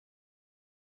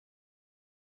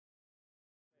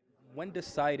When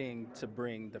deciding to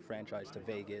bring the franchise to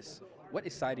Vegas, what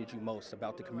excited you most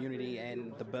about the community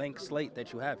and the blank slate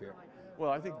that you have here? Well,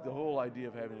 I think the whole idea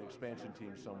of having an expansion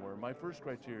team somewhere, my first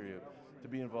criteria to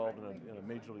be involved in a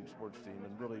major league sports team,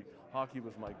 and really hockey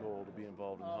was my goal to be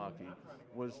involved in hockey,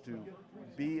 was to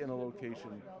be in a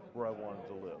location where I wanted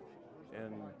to live.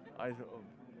 And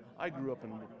I grew up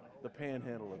in the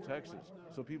panhandle of Texas,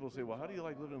 so people say, well, how do you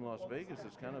like living in Las Vegas?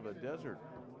 It's kind of a desert.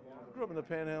 I grew up in the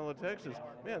panhandle of Texas.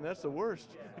 Man, that's the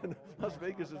worst. Las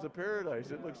Vegas is a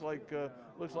paradise. It looks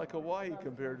like Hawaii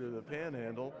compared to the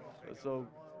panhandle. So,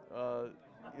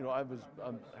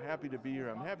 I'm happy to be here.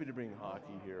 I'm happy to bring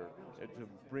hockey here, and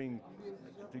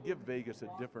to give Vegas a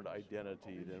different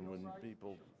identity than when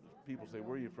people say,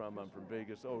 where are you from? I'm from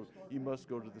Vegas. Oh, you must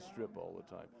go to the Strip all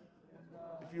the time.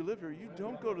 If you live here, you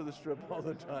don't go to the Strip all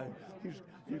the time.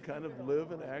 You kind of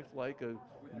live and act like a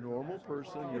normal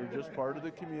person. You're just part of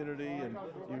the community, and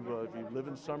if you live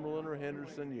in Summerlin or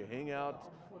Henderson, you hang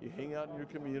out in your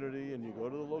community, and you go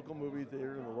to the local movie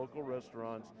theater and the local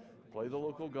restaurants, play the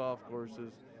local golf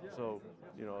courses. So,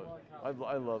 I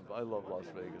love Las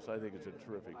Vegas. I think it's a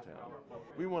terrific town.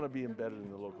 We want to be embedded in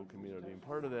the local community, and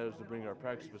part of that is to bring our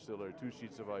practice facility, 2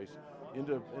 sheets of ice,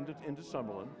 into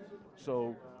Summerlin.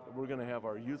 So we're going to have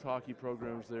our youth hockey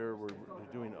programs there. We're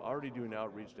already doing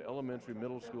outreach to elementary,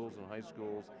 middle schools, and high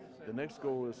schools. The next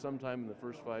goal is sometime in the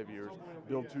first 5 years,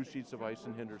 build 2 sheets of ice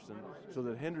in Henderson, so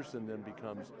that Henderson then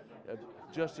becomes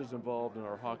just as involved in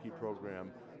our hockey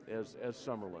program as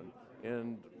Summerlin.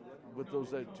 And with those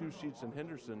 2 sheets in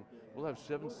Henderson, we'll have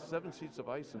seven sheets of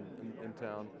ice in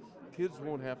town. Kids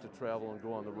won't have to travel and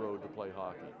go on the road to play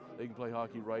hockey. They can play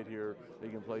hockey right here. They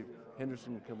can play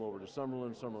Henderson, come over to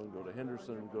Summerlin go to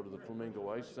Henderson, go to the Flamingo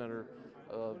Ice Center.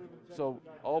 So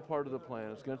all part of the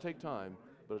plan. It's going to take time,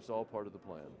 but it's all part of the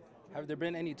plan. Have there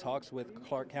been any talks with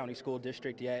Clark County School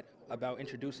District yet about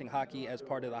introducing hockey as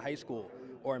part of the high school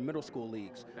or middle school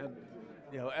leagues?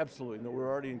 Absolutely. No, we're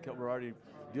already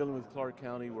dealing with Clark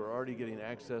County. We're already getting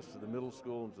access to the middle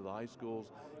school and to the high schools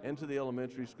and to the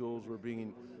elementary schools. We're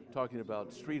talking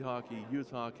about street hockey,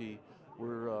 youth hockey.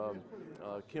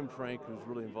 Kim Frank, who's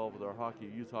really involved with our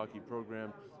youth hockey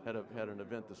program, had an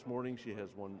event this morning. She has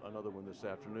another one this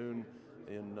afternoon.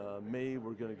 In May,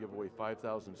 we're going to give away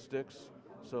 5,000 sticks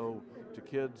to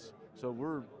kids. So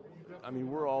we're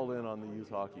all in on the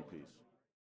youth hockey piece.